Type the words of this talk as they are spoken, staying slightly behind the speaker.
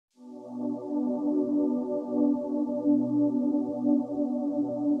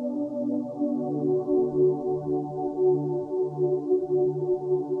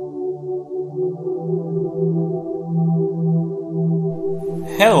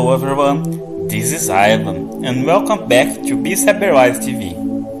Hello everyone, this is Ivan and welcome back to Bee-cyberwise TV.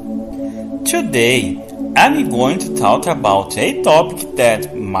 Today, I'm going to talk about a topic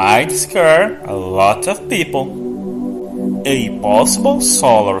that might scare a lot of people. A possible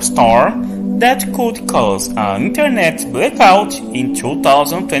solar storm that could cause an internet blackout in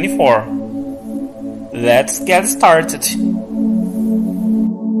 2024. Let's get started.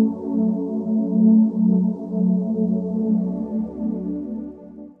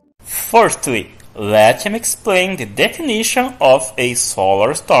 Firstly, let me explain the definition of a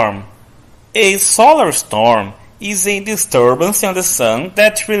solar storm. A solar storm is a disturbance in the sun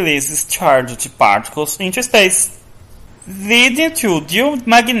that releases charged particles into space, leading to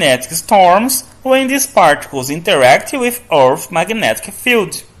geomagnetic storms when these particles interact with Earth's magnetic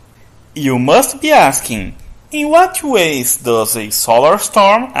field. You must be asking, in what ways does a solar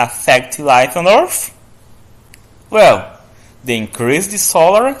storm affect life on Earth? Well, the increased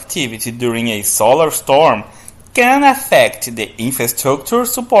solar activity during a solar storm can affect the infrastructure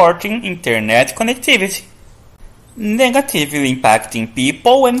supporting internet connectivity, negatively impacting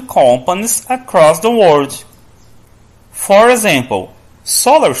people and companies across the world. For example,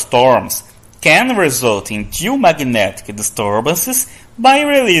 solar storms can result in geomagnetic disturbances by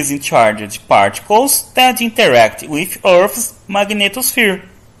releasing charged particles that interact with Earth's magnetosphere,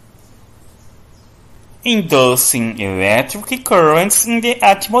 inducing electric currents in the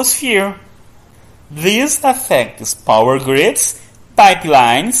atmosphere. This affects power grids,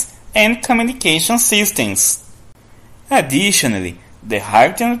 pipelines, and communication systems. Additionally, the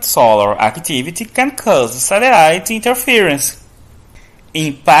heightened solar activity can cause satellite interference,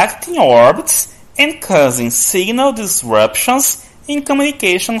 impacting orbits and causing signal disruptions in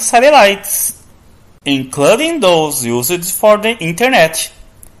communication satellites, including those used for the internet,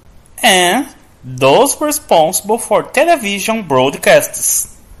 and those responsible for television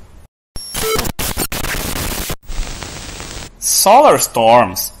broadcasts. Solar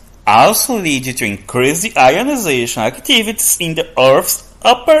storms also lead to increased ionization activities in the Earth's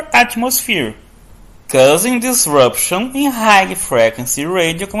upper atmosphere, causing disruption in high-frequency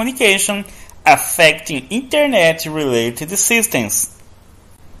radio communication, affecting internet-related systems.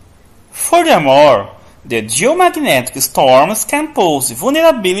 Furthermore, the geomagnetic storms can pose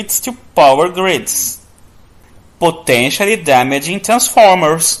vulnerabilities to power grids, potentially damaging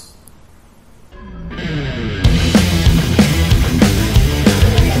transformers.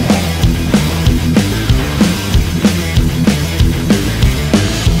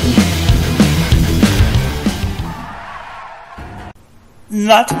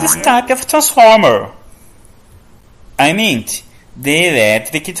 Not this type of transformer. I mean, the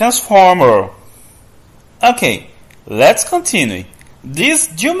electric transformer. Okay, let's continue. These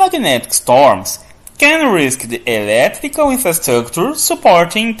geomagnetic storms can risk the electrical infrastructure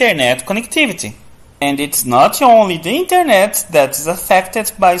supporting internet connectivity. And it's not only the internet that is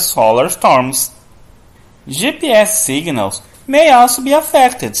affected by solar storms. GPS signals may also be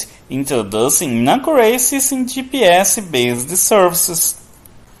affected, introducing inaccuracies in GPS-based services,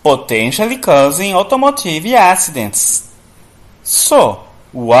 potentially causing automotive accidents. So,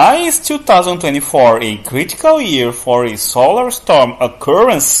 why is 2024 a critical year for a solar storm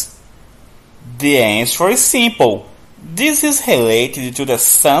occurrence? The answer is simple. This is related to the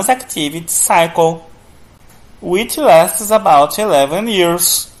sun's activity cycle, which lasts about 11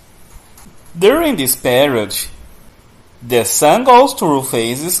 years. During this period, the sun goes through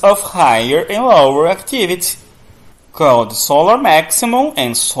phases of higher and lower activity, called solar maximum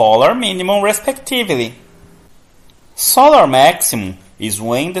and solar minimum respectively. Solar maximum is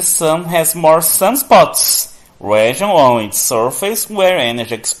when the sun has more sunspots, region on its surface where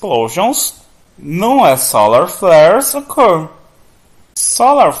energy explosions, known as solar flares, occur.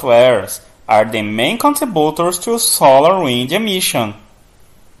 Solar flares are the main contributors to solar wind emission.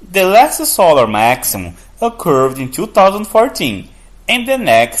 The last solar maximum occurred in 2014, and the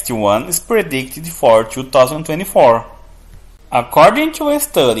next one is predicted for 2024. According to a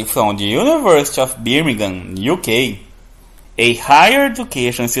study from the University of Birmingham, UK, a higher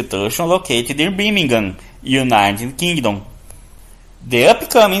education institution located in Birmingham, United Kingdom, the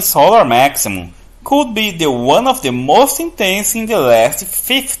upcoming solar maximum could be the one of the most intense in the last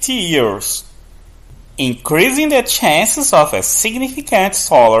 50 years, increasing the chances of a significant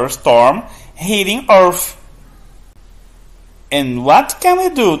solar storm hitting Earth. And what can we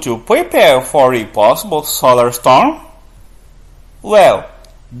do to prepare for a possible solar storm? Well,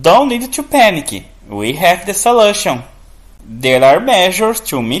 don't need to panic, we have the solution. There are measures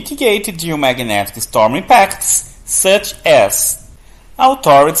to mitigate geomagnetic storm impacts, such as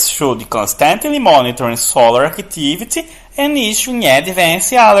authorities should constantly monitor solar activity and issuing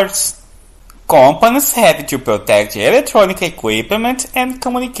advanced alerts. Companies have to protect electronic equipment and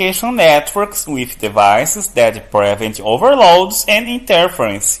communication networks with devices that prevent overloads and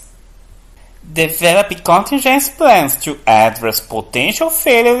interference. Develop contingency plans to address potential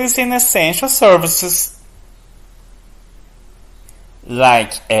failures in essential services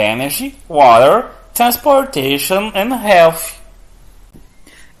like energy, water, transportation, and health,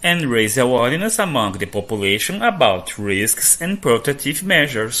 and raise awareness among the population about risks and protective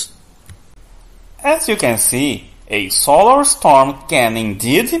measures. As you can see, a solar storm can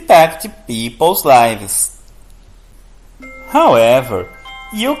indeed impact people's lives. However,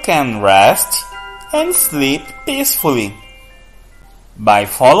 you can rest and sleep peacefully. By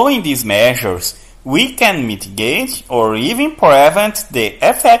following these measures, we can mitigate or even prevent the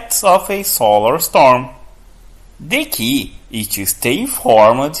effects of a solar storm. The key is to stay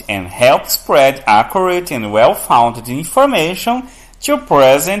informed and help spread accurate and well-founded information to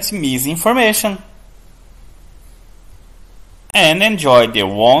present misinformation. And enjoy the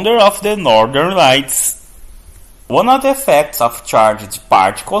wonder of the northern lights. One of the effects of charged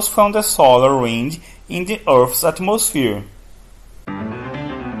particles from the solar wind in the Earth's atmosphere.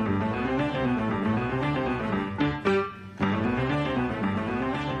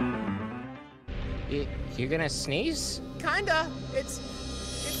 You gonna sneeze? Kinda. It's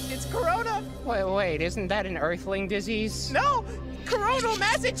corona. Wait, isn't that an earthling disease? No! Coronal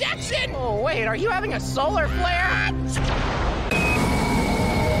mass ejection! Oh, wait, are you having a solar flare?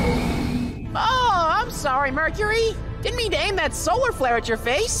 Oh, I'm sorry, Mercury. Didn't mean to aim that solar flare at your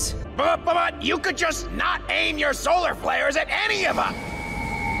face. But you could just not aim your solar flares at any of us!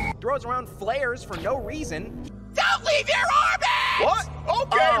 Throws around flares for no reason. Don't leave your orbit! What?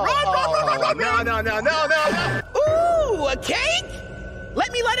 Okay, run! No. Ooh, a cake?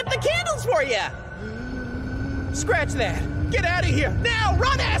 Let me light up the candles for you! Scratch that. Get out of here. Now,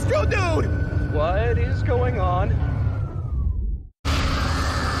 run, Astro Dude! What is going on?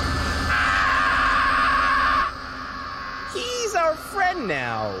 He's our friend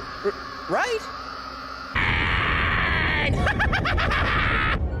now, right?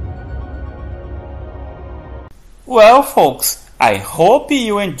 Well folks, I hope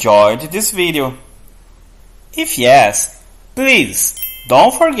you enjoyed this video. If yes, please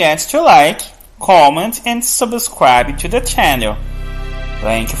don't forget to like, comment and subscribe to the channel.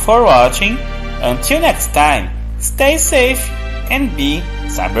 Thank you for watching. Until next time, stay safe and be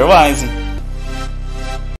cyberwise.